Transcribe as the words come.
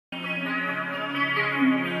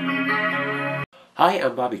Hi,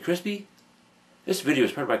 I'm Bobby Crispy. This video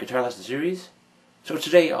is part of my guitar lesson series. So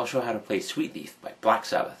today I'll show how to play Sweet Leaf by Black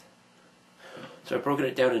Sabbath. So I've broken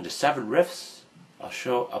it down into 7 riffs.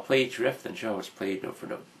 I'll play each riff, then show how it's played note for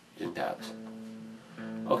note in tabs.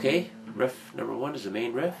 Okay, riff number 1 is the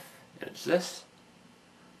main riff, and it's this.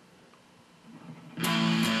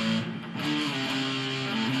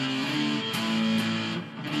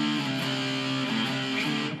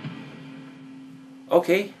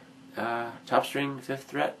 Okay, top string, 5th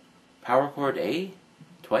fret, power chord A,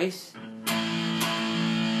 twice.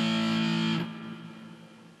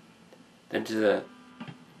 Then to the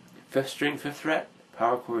 5th string, 5th fret,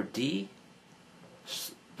 power chord D.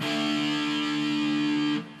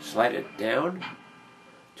 Slide it down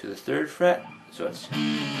to the 3rd fret, so it's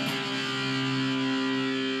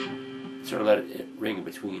sort of let it ring in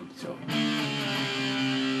between. So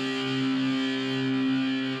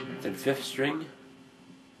then 5th string,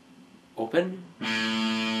 open,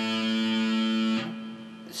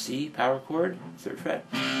 the C power chord, 3rd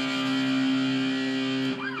fret,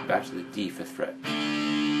 back to the D, 5th fret.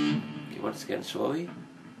 Okay, once again slowly.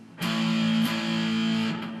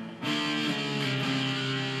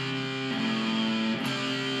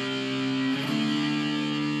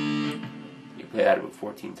 You play that about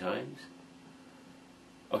 14 times.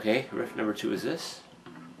 Okay, riff number 2 is this.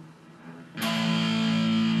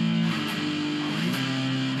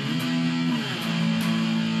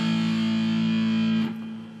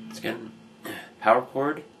 Again, power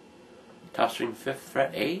chord, top string 5th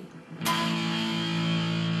fret A,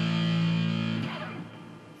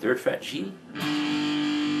 3rd fret G,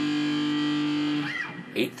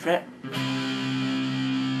 8th fret,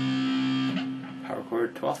 power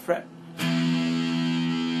chord 12th fret,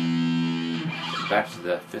 back to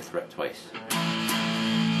the 5th fret twice.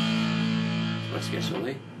 Once again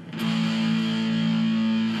slowly.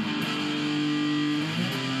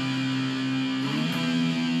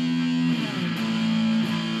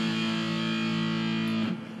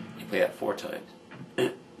 Play that 4 times.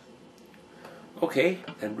 Okay,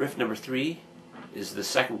 and riff number 3 is the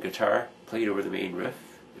second guitar played over the main riff.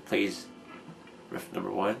 It plays riff number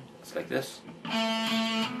 1. It's like this.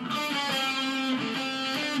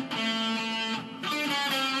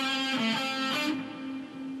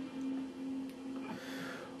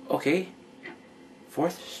 Okay,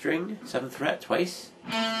 4th string, 7th fret twice.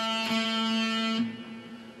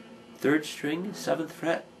 3rd string, 7th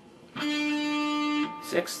fret.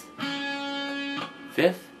 6th,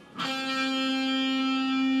 5th,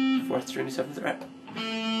 4th string, 7th fret,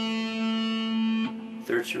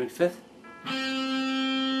 3rd string, 5th,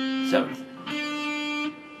 7th.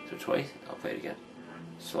 So twice. I'll play it again,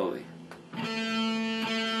 slowly.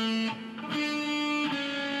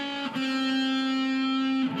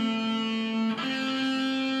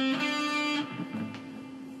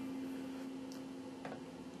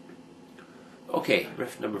 Okay,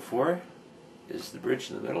 riff number 4 is the bridge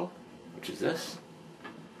in the middle, which is this.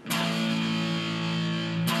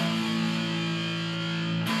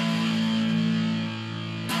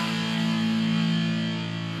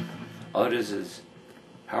 All it is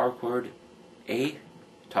power chord A,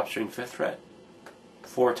 top string 5th fret,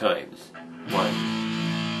 4 times. 1,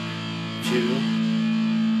 2,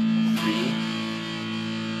 3,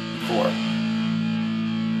 4.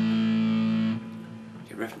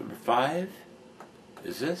 Okay, riff number 5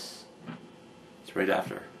 is this. It's right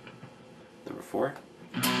after number 4.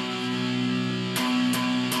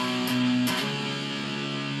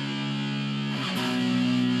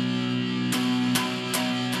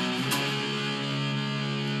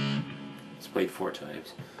 It's played 4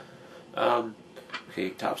 times. Okay,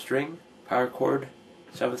 top string, power chord,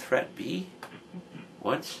 7th fret B,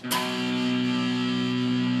 once.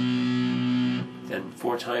 Then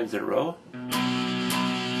 4 times in a row.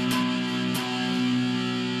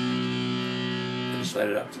 Slide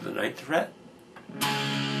it up to the 9th fret.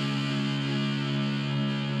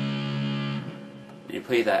 And you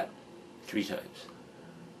play that 3 times.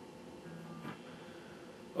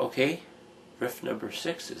 Okay, riff number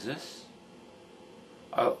 6 is this.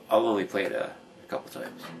 I'll only play it a couple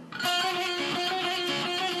times.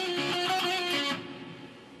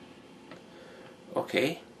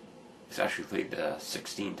 Okay, it's actually played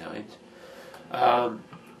 16 times.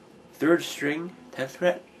 3rd string, 10th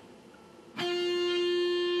fret.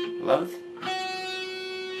 11th,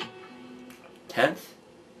 10th,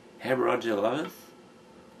 hammer onto the 11th,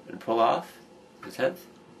 and pull off the 10th.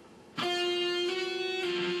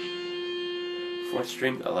 4th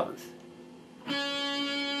string, 11th.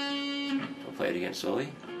 I'll play it again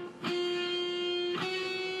slowly.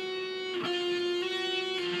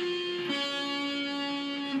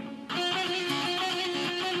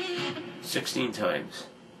 16 times.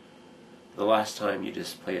 The last time you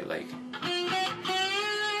just play it like,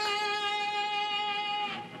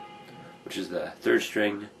 which is the 3rd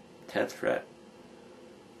string, 10th fret,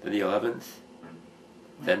 then the 11th,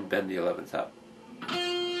 then bend the 11th up.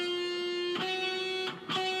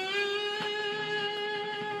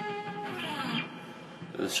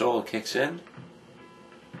 The solo kicks in.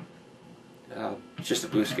 It's just a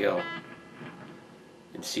blues scale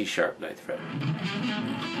in C sharp, 9th fret.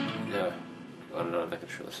 Yeah, on and on, that can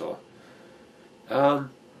show the solo. Okay,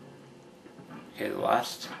 the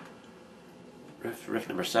last riff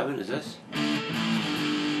number 7 is this.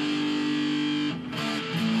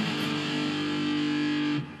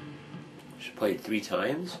 Should play it 3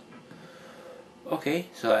 times. Okay,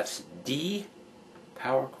 so that's D,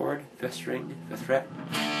 power chord, 5th string, 5th fret.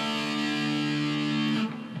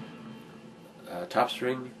 Top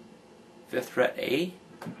string, 5th fret A,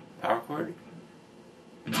 power chord.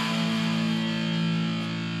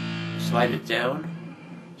 Slide it down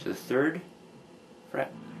to the 3rd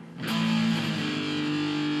fret.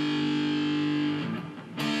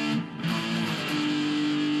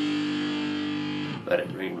 Let it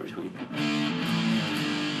ring in between.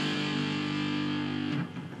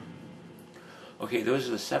 Okay, those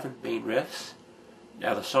are the 7 main riffs.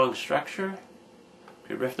 Now the song structure.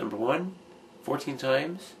 Okay, riff number 1, 14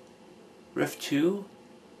 times. Riff 2,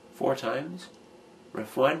 4 times.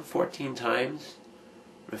 Riff 1, 14 times.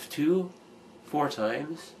 Riff 2, 4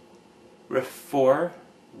 times. Riff 4,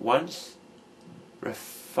 once. Riff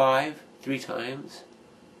 5, 3 times.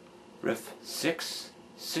 Riff 6,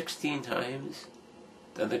 16 times.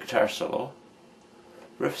 Then the guitar solo.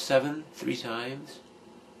 Riff 7, 3 times.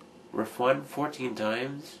 Riff 1, 14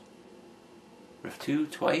 times. Riff 2,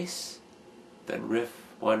 twice. Then riff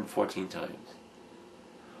 1, 14 times.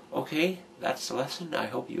 Okay, that's the lesson. I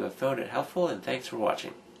hope you have found it helpful, and thanks for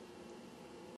watching.